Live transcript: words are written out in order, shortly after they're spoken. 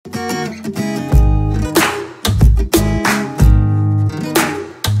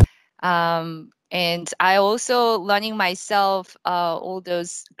And I also learning myself all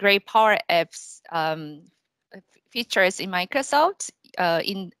those great Power Apps features in Microsoft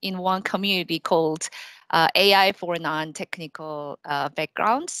in one community called AI for non-technical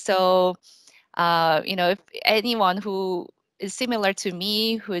background. So if anyone who is similar to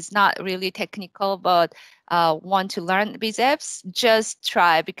me, who is not really technical but want to learn BizApps, just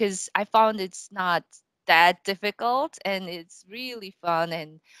try, because I found it's not that difficult and it's really fun.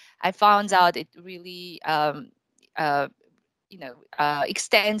 And I found out it really uh,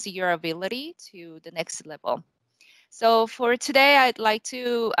 extends your ability to the next level. So for today, I'd like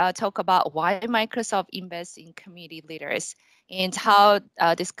to talk about why Microsoft invests in community leaders and how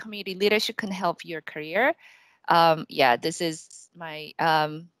this community leadership can help your career. Yeah, this is my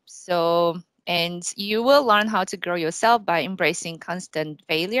and you will learn how to grow yourself by embracing constant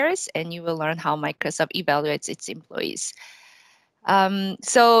failures, and you will learn how Microsoft evaluates its employees.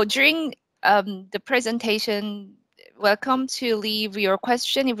 So during the presentation, welcome to leave your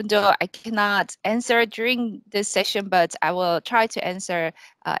question, even though I cannot answer during this session, but I will try to answer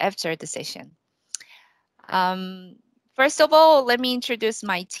after the session. First of all, let me introduce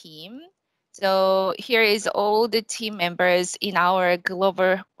my team. So here is all the team members in our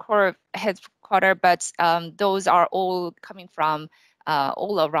global core headquarters, but those are all coming from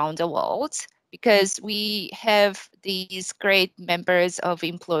all around the world, because we have these great members of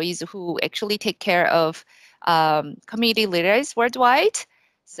employees who actually take care of community leaders worldwide.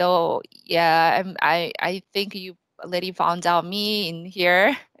 So yeah, I think you already found out me in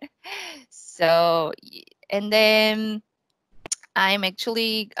here. So, and then I'm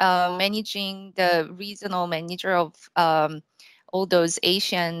actually managing the regional manager of all those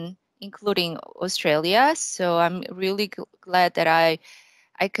Asian, including Australia. So I'm really glad that I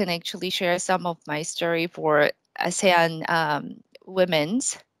can actually share some of my story for ASEAN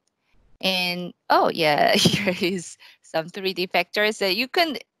women's. And oh yeah, here is some 3D factors that you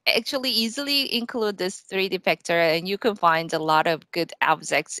can actually easily include this 3D factor, and you can find a lot of good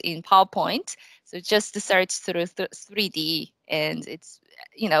objects in PowerPoint. So just search through 3D, and it's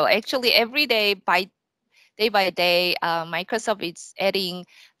actually every day by day, Microsoft is adding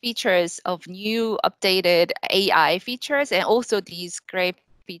features of new updated AI features, and also these great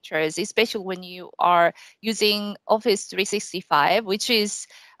features, especially when you are using Office 365, which is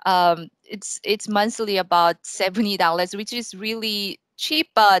it's monthly about $70, which is really cheap,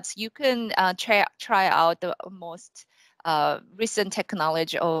 but you can try out the most recent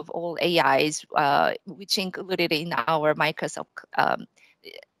technology of all AIs, which included in our Microsoft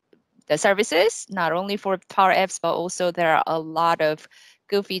the services, not only for Power Apps, but also there are a lot of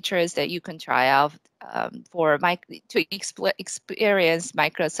good features that you can try out to experience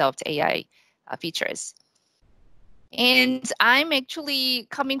Microsoft AI features. And I'm actually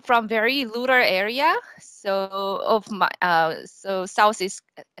coming from very rural area, so of my so South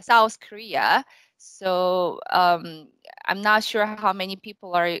Korea. So I'm not sure how many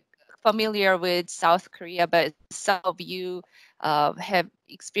people are familiar with South Korea, but some of you have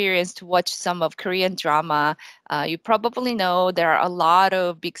experienced to watch some of Korean drama. You probably know there are a lot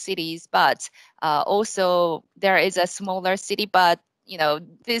of big cities, but also there is a smaller city. But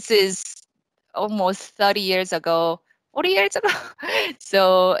this is almost 30 years ago, 40 years ago.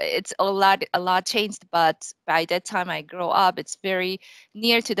 So it's a lot changed. But by that time I grow up, it's very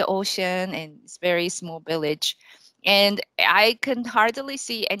near to the ocean and it's very small village. And I can hardly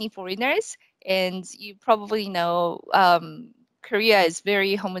see any foreigners. And you probably know Korea is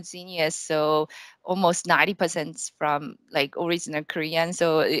very homogeneous. So almost 90% from like original Korean.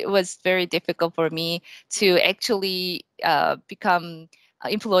 So it was very difficult for me to actually become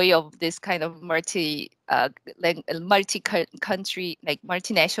employee of this kind of multi-country, like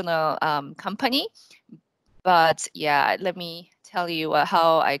multinational company. But yeah, let me tell you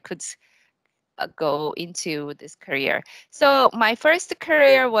how I could go into this career. So my first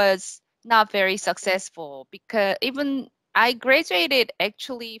career was not very successful, because even I graduated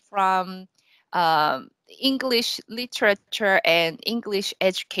actually from English literature and English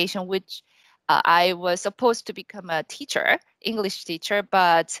education, which I was supposed to become a teacher, English teacher,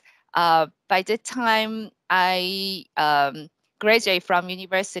 but by the time I graduated from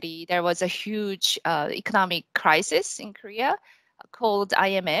university, there was a huge economic crisis in Korea called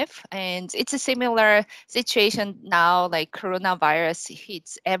IMF, and it's a similar situation now, like coronavirus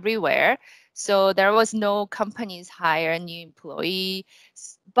hits everywhere. So there was no companies hire new employee.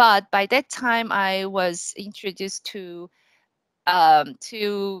 But by that time, I was introduced to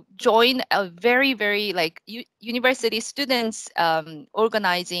join a very, very like university students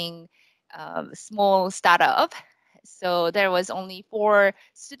organizing small startup. So there was only 4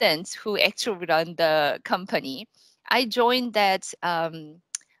 students who actually run the company. I joined that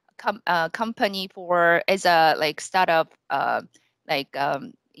company for as a like startup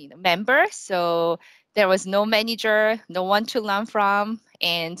member. So there was no manager, no one to learn from,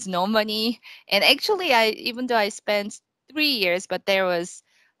 and no money. And actually, I even though I spent 3 years, but there was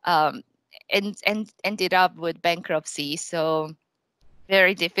and ended up with bankruptcy. So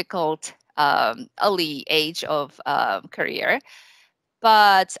very difficult early age of career.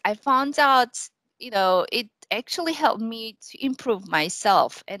 But I found out, it actually helped me to improve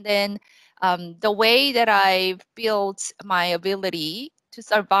myself. And then the way that I built my ability to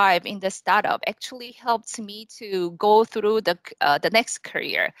survive in the startup actually helped me to go through the next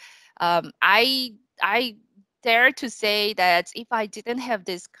career. I dare to say that if I didn't have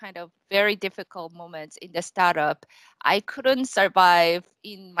this kind of very difficult moments in the startup, I couldn't survive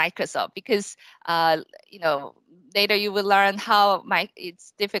in Microsoft because you know later you will learn how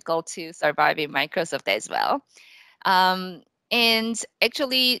it's difficult to survive in Microsoft as well. Um, and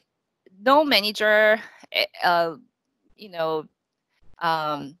actually, no manager, uh, you know,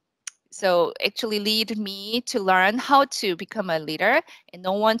 um, so actually lead me to learn how to become a leader and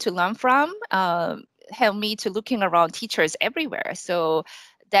no one to learn from. Helped me to looking around teachers everywhere. So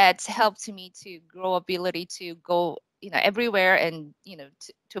that helped me to grow ability to go everywhere and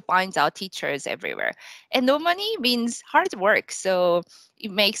to find out teachers everywhere. And no money means hard work. So it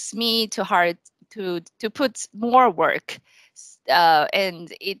makes me too hard to put more work.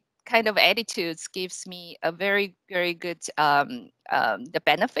 And it kind of attitudes gives me a very very good the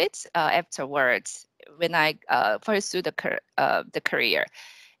benefits afterwards when I pursue the career.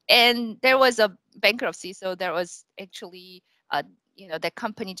 And there was a bankruptcy, so there was actually the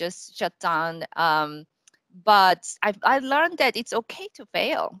company just shut down. But I learned that it's okay to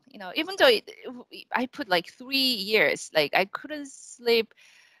fail. Even though I put like 3 years, like I couldn't sleep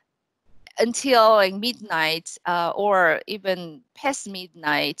until like midnight or even past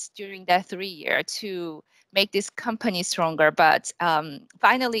midnight during that 3 year to make this company stronger. But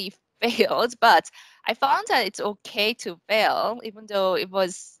finally failed. But I found that it's okay to fail, even though it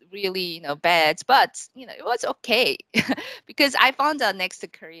was really bad. But it was okay because I found a next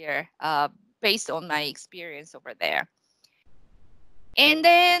career based on my experience over there. And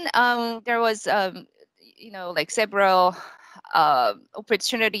then there was like several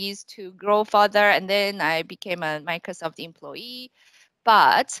opportunities to grow further. And then I became a Microsoft employee,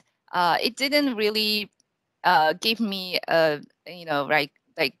 but it didn't really give me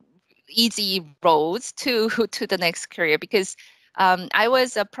like easy roads to to the next career because I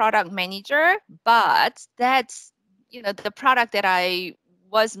was a product manager, but that's the product that I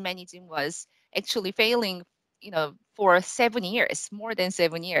was managing was actually failing for 7 years, more than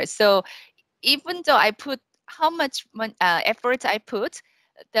 7 years. So even though I put how much effort I put,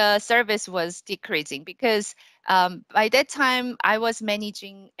 the service was decreasing because by that time I was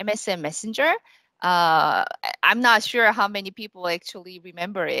managing MSN Messenger. I'm not sure how many people actually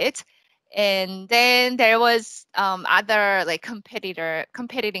remember it. And then there was other like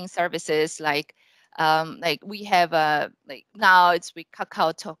competing services like we have like now it's with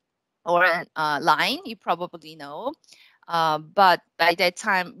KakaoTalk or Line, you probably know. But by that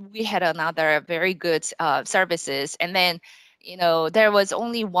time, we had another very good services. And then, there was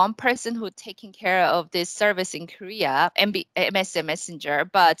only one person who taking care of this service in Korea, MSN Messenger,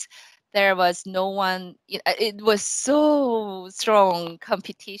 but there was no one. It was so strong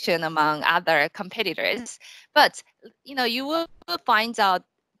competition among other competitors. But, you will find out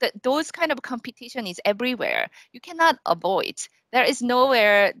that those kind of competition is everywhere. You cannot avoid. There is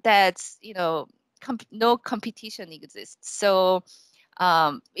nowhere that's, no competition exists. So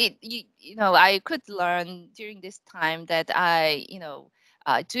I could learn during this time that I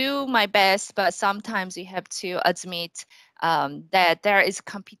do my best, but sometimes you have to admit that there is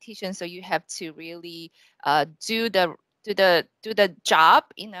competition. So you have to really do the job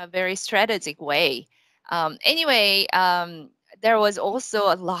in a very strategic way. Anyway, there was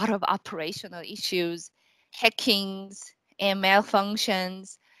also a lot of operational issues, hackings, and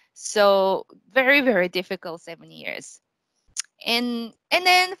malfunctions. So very, very difficult 7 years. And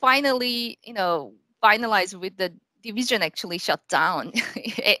then finally, finalized with the division actually shut down.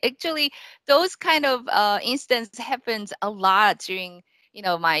 Actually, those kind of instances happened a lot during,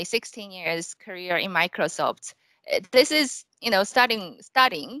 my 16 years career in Microsoft. This is,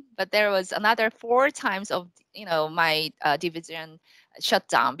 starting, but there was another 4 times of, my division shut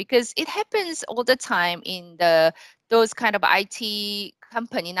down because it happens all the time in those kind of IT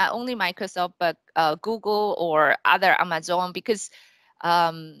company, not only Microsoft, but Google or other Amazon, because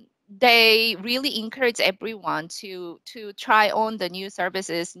they really encourage everyone to try on the new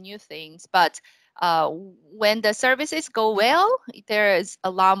services, new things. But when the services go well, there is a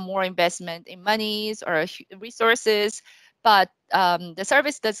lot more investment in monies or resources. But the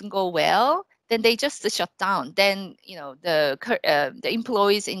service doesn't go well, then they just shut down. Then the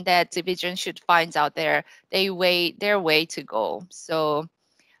employees in that division should find out their way to go. So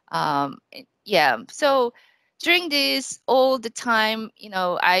yeah, so during this all the time,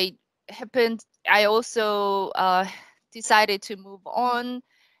 I also decided to move on,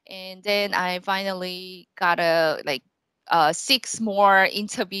 and then I finally got six more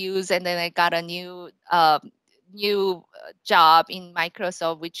interviews, and then I got a new job in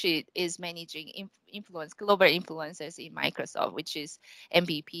Microsoft, which is managing influence global influencers in Microsoft, which is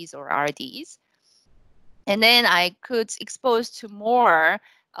MVPs or RDs. And then I could expose to more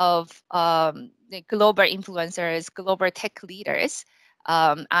of the global influencers, global tech leaders.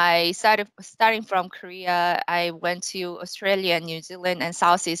 I starting from Korea. I went to Australia, New Zealand, and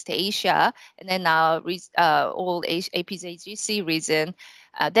Southeast Asia, and then now all APJGC region.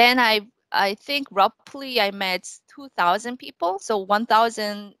 Then I think roughly I met 2,000 people. So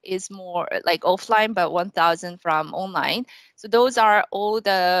 1,000 is more like offline, but 1,000 from online. So those are all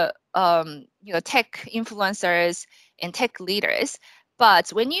the tech influencers and tech leaders. But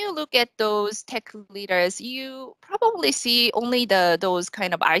when you look at those tech leaders, you probably see only those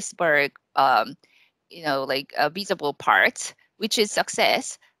kind of iceberg, visible parts, which is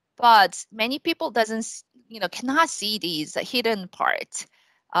success. But many people cannot see these hidden parts.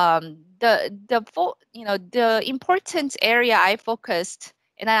 The important area I focused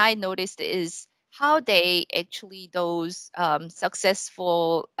and I noticed is how they actually those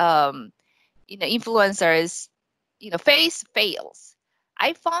successful influencers face fails.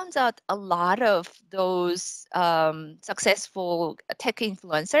 I found out a lot of those successful tech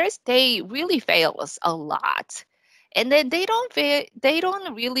influencers, they really fails a lot, and then they don't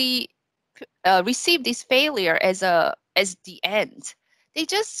really receive this failure as the end. They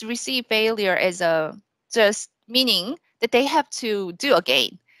just receive failure as a just meaning that they have to do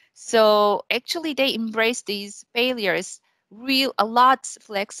again. So actually, they embrace these failures real a lot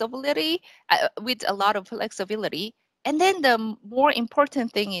flexibility with a lot of flexibility. And then the more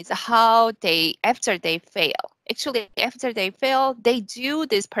important thing is how they after they fail. Actually, after they fail, they do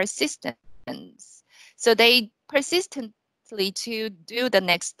this persistence. So they persistently to do the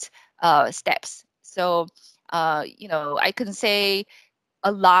next steps. So, I can say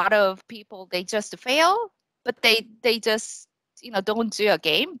a lot of people they just fail, but they just don't do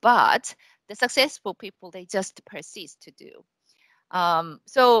again. But the successful people they just persist to do.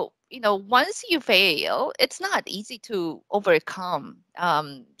 So once you fail, it's not easy to overcome.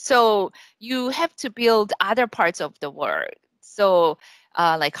 So you have to build other parts of the work. So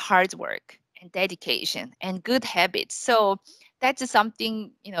like hard work and dedication and good habits. So that's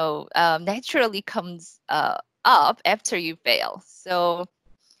something naturally comes up after you fail. So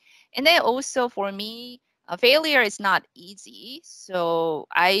and then also for me, failure is not easy. So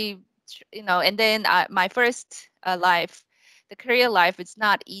and then my first life, the career life, it's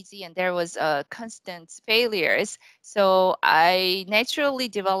not easy, and there was constant failures. So I naturally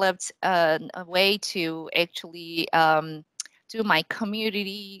developed a way to actually do my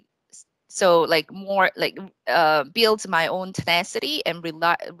community. So like more like build my own tenacity and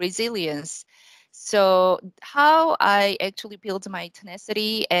resilience. So how I actually build my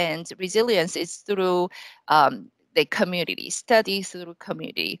tenacity and resilience is through the community, study through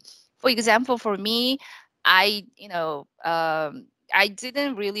community. For example, for me, I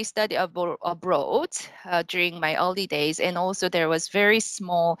didn't really study abroad during my early days, and also there was very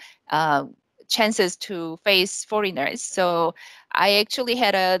small chances to face foreigners. So I actually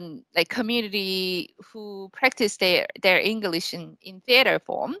had a like community who practiced their English in theater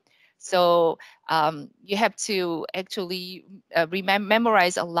form. So you have to actually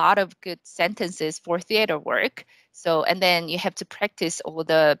memorize a lot of good sentences for theater work. So, and then you have to practice all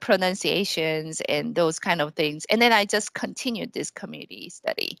the pronunciations and those kind of things. And then I just continued this community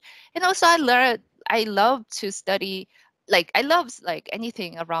study. And also I love to study, like I love like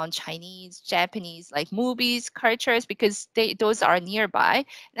anything around Chinese, Japanese, like movies, cultures, because those are nearby.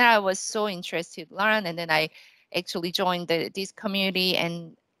 And I was so interested to learn. And then I actually joined this community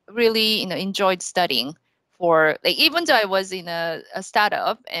and really enjoyed studying for like even though I was in a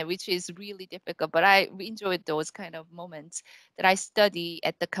startup and which is really difficult, but I enjoyed those kind of moments that I study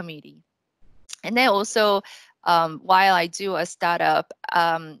at the community. And then also while I do a startup,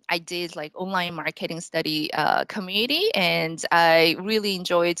 I did like online marketing study community, and I really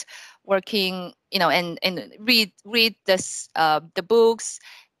enjoyed working, and read this the books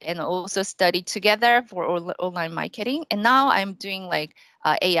and also studied together for online marketing. And now I'm doing like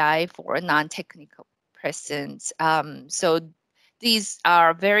AI for non-technical persons. So these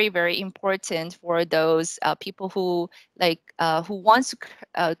are very, very important for those people who who wants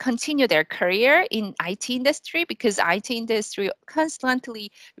to continue their career in IT industry, because IT industry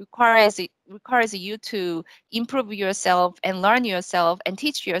constantly requires you to improve yourself and learn yourself and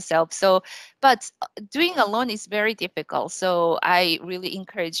teach yourself. So, but doing alone is very difficult. So I really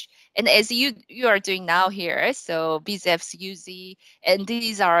encourage, and as you are doing now here, so BizApps, UZ, and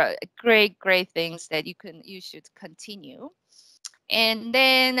these are great things that you should continue. And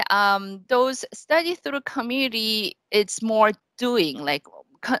then those study through community, it's more doing, like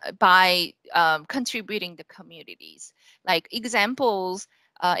by contributing the communities. Like examples,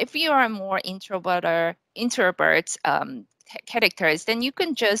 if you are more introvert characters, then you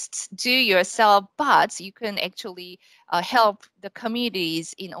can just do yourself, but you can actually help the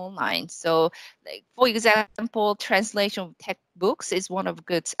communities in online. So, like for example, translation of textbooks is one of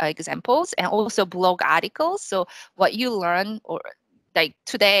good examples, and also blog articles. So what you learn, or like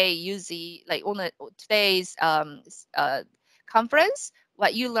today, usually like on today's conference,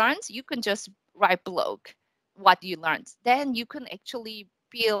 what you learned, you can just write blog what you learned. Then you can actually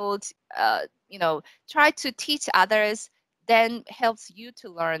build, try to teach others. Then helps you to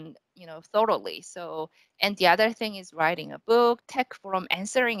learn, thoroughly. So, and the other thing is writing a book. Tech forum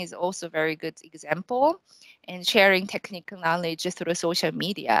answering is also a very good example, and sharing technical knowledge through social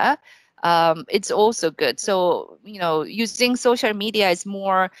media. It's also good. So, using social media is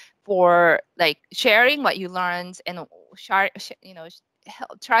more for like sharing what you learned, and share,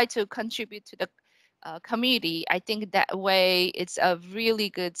 try to contribute to the community. I think that way it's a really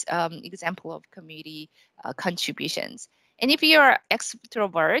good example of community contributions. And if you're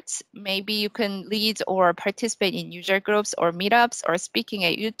extroverts, maybe you can lead or participate in user groups or meetups, or speaking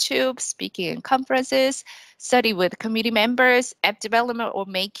at YouTube, speaking in conferences, study with community members. App development or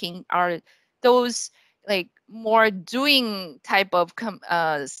making are those like more doing type of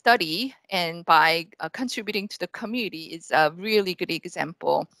study, and by contributing to the community is a really good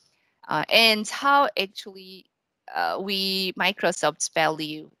example. And how actually we Microsoft's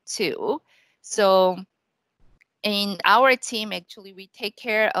value too. So in our team, actually, we take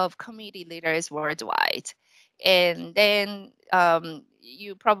care of community leaders worldwide. And then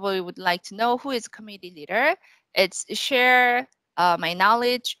you probably would like to know, who is community leader? It's share my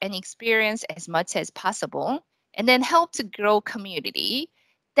knowledge and experience as much as possible, and then help to grow community.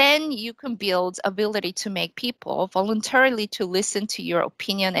 Then you can build ability to make people voluntarily to listen to your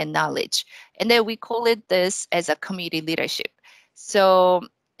opinion and knowledge. And then we call it this as a community leadership. So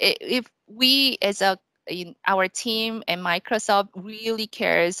if we as a in our team and Microsoft really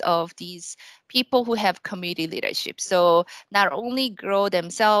cares of these people who have community leadership. So not only grow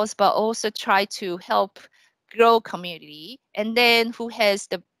themselves, but also try to help grow community, and then who has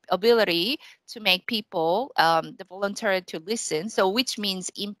the ability to make people the volunteer to listen. So which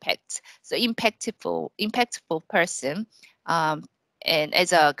means impact. So impactful person, and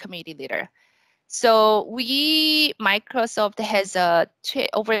as a community leader. So Microsoft has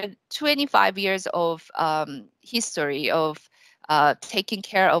over 25 years of history of taking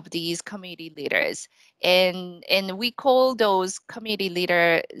care of these community leaders. And we call those community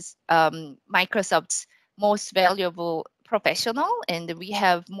leaders Microsoft's most valuable professional. And we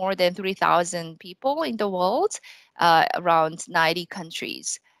have more than 3,000 people in the world, around 90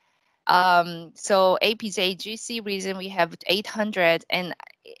 countries. So APJGC reason we have 800, and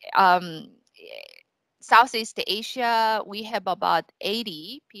um, Southeast Asia, we have about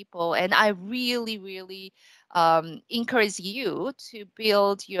 80 people, and I really encourage you to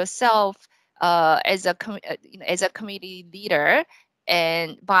build yourself as as a community leader,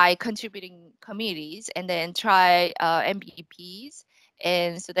 and by contributing communities, and then try MVPs,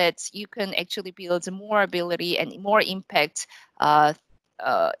 and so that you can actually build more ability and more impact. And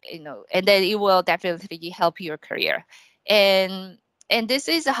then it will definitely help your career. And and this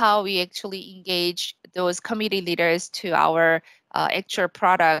is how we actually engage those community leaders to our actual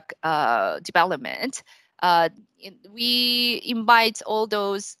product development. We invite all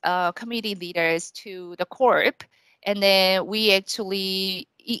those community leaders to the corp, and then we actually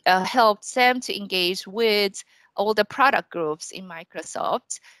help them to engage with all the product groups in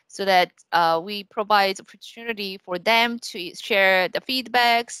Microsoft, so that we provide opportunity for them to share the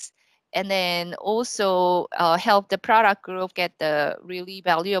feedbacks, and then also help the product group get the really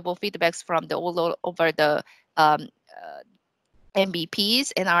valuable feedbacks from the all over the um,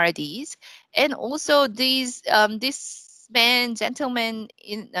 MVPs and RDs. And also this gentleman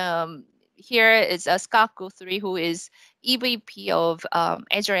in here is Scott Guthrie, who is EVP of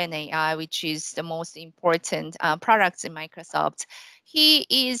Azure and AI, which is the most important products in Microsoft. He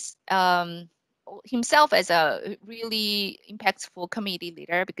is himself as a really impactful community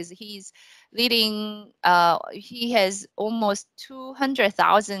leader because he's leading, he has almost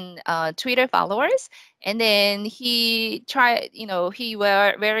 200,000 Twitter followers. And then he tried, he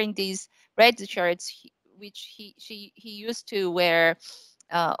wearing these red shirts, which he used to wear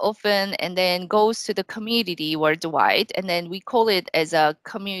often, and then goes to the community worldwide. And then we call it as a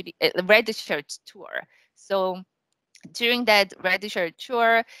community, a red shirt tour. So during that registered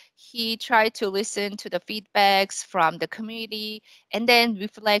tour, he tried to listen to the feedbacks from the community and then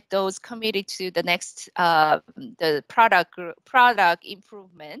reflect those committed to the next the product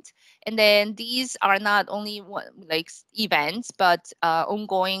improvement. And then these are not only like events, but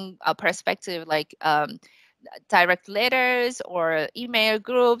ongoing perspective, like direct letters or email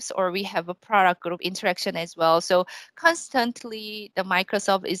groups, or we have a product group interaction as well. So constantly the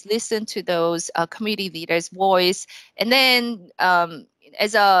Microsoft is listen to those community leaders' voice. And then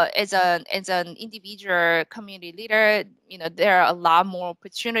as an individual community leader, there are a lot more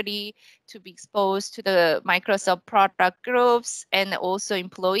opportunity to be exposed to the Microsoft product groups and also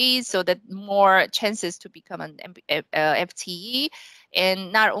employees, so that more chances to become an FTE.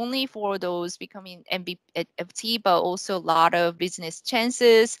 And not only for those becoming FT, but also a lot of business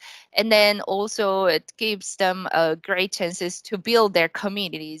chances. And then also it gives them great chances to build their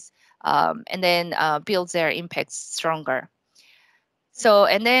communities, and then build their impacts stronger. So,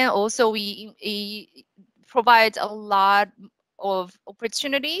 and then also we provide a lot of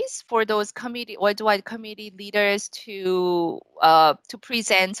opportunities for those worldwide community leaders to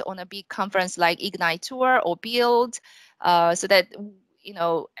present on a big conference like Ignite Tour or Build, so that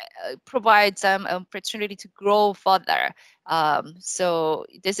provides them an opportunity to grow further. So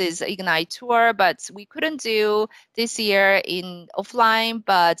this is Ignite Tour, but we couldn't do this year in offline,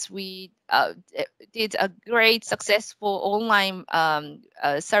 but we did a great successful online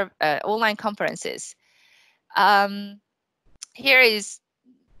online conferences. Here is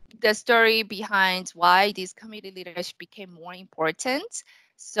the story behind why this community leadership became more important.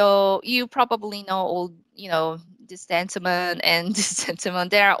 So you probably know all, this gentleman and this gentleman.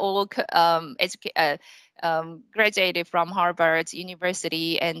 They are all graduated from Harvard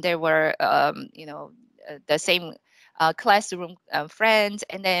University, and they were, the same classroom friends,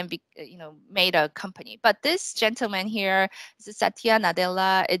 and then made a company. But this gentleman here, Satya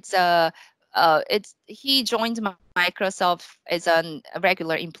Nadella, he joined Microsoft as a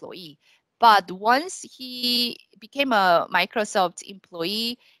regular employee. But once he became a Microsoft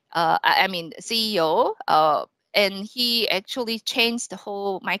employee, I mean CEO, and he actually changed the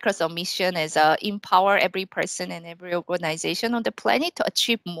whole Microsoft mission as empower every person and every organization on the planet to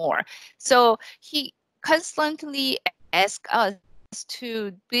achieve more. So he constantly asks us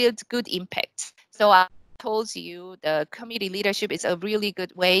to build good impact. So I told you the community leadership is a really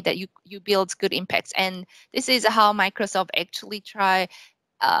good way that you build good impacts. And this is how Microsoft actually try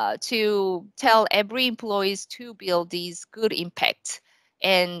to tell every employees to build these good impacts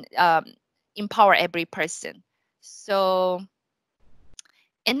and empower every person. So,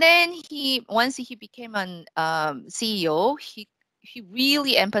 and then once he became an CEO, he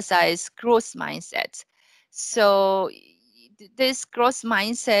really emphasized growth mindset. So this growth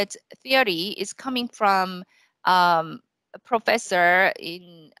mindset theory is coming from a professor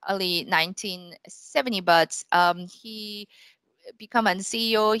in early 1970, but he become a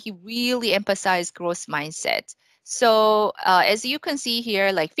CEO, he really emphasized growth mindset. So as you can see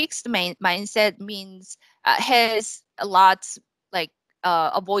here, like fixed mindset means has a lot like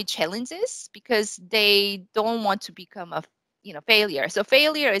avoid challenges because they don't want to become a failure. So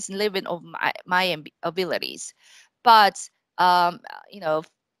failure is living of my abilities, but um, you know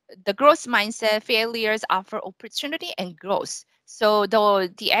the growth mindset, failures offer opportunity and growth. So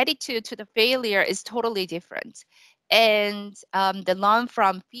the attitude to the failure is totally different, and the learn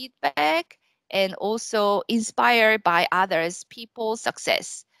from feedback and also inspired by others people's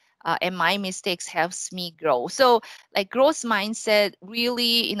success, and my mistakes helps me grow. So like growth mindset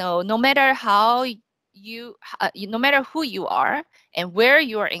really, no matter how no matter who you are and where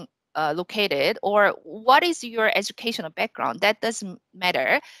you are located or what is your educational background, that doesn't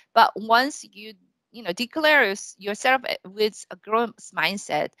matter. But once you declare yourself with a growth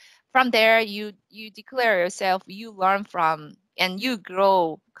mindset, from there you declare yourself, you learn from and you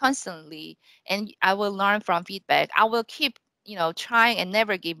grow constantly. And I will learn from feedback, I will keep trying and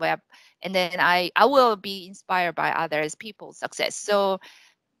never give up. And then I will be inspired by others people's success. So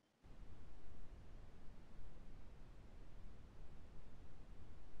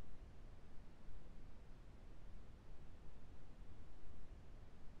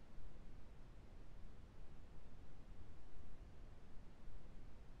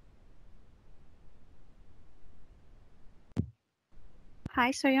Hi,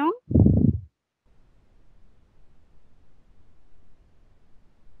 Soyoung.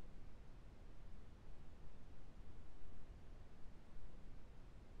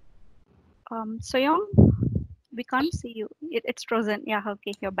 Soyoung, we can't see you. It's frozen. Yeah,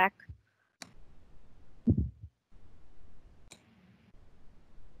 okay, you're back.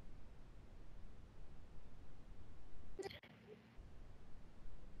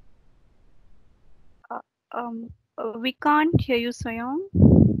 Uh, we can't hear you, Soyoung.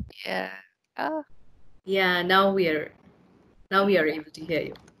 Yeah. Oh, Yeah, now we are able to hear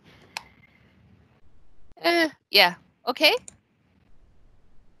you. yeah. Okay.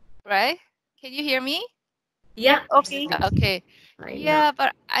 Right? Can you hear me? Yep, Yeah, okay. absolutely Okay. fine now. Yeah,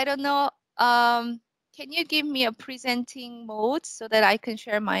 but I don't know. Can you give me a presenting mode so that I can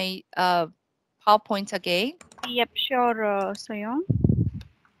share my PowerPoint again? Yep, sure, Soyoung.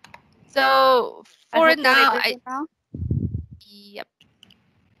 So I for hope you're now, able to now. yep.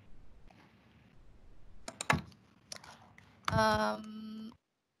 Um,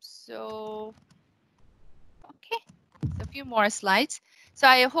 so okay, so a few more slides. So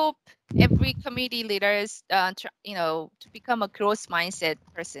I hope every committee leaders, to become a growth mindset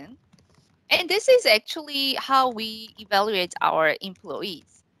person. And this is actually how we evaluate our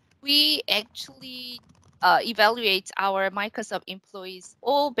employees. We actually evaluate our Microsoft employees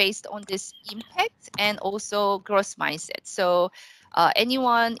all based on this impact and also growth mindset. So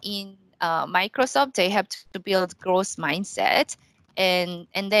anyone in Microsoft, they have to build growth mindset, and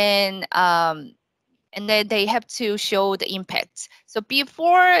then they have to show the impact. So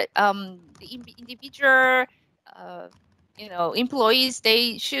before the individual uh, employees,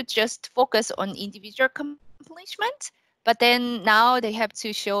 they should just focus on individual accomplishment, but then now they have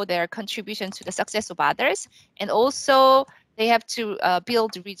to show their contribution to the success of others, and also they have to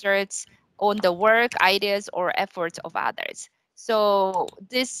build results on the work, ideas, or efforts of others. So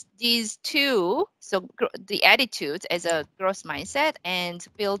these two, so the attitude as a growth mindset and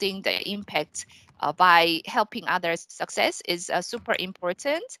building the impact by helping others success is super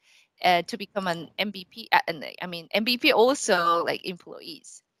important to become an MVP. And I mean, MVP also like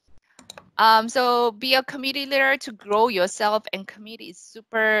employees. So be a community leader to grow yourself, and community is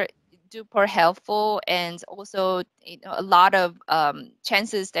super duper helpful, and also a lot of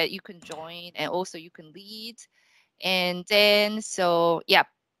chances that you can join, and also you can lead. And then so yeah,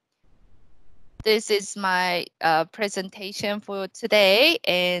 this is my presentation for today,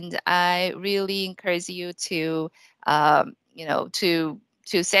 and I really encourage you to,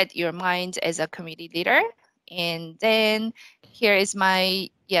 to set your mind as a community leader. And then here is my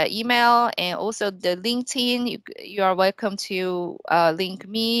email and also the LinkedIn. You are welcome to link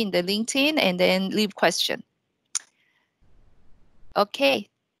me in the LinkedIn and then leave question. Okay,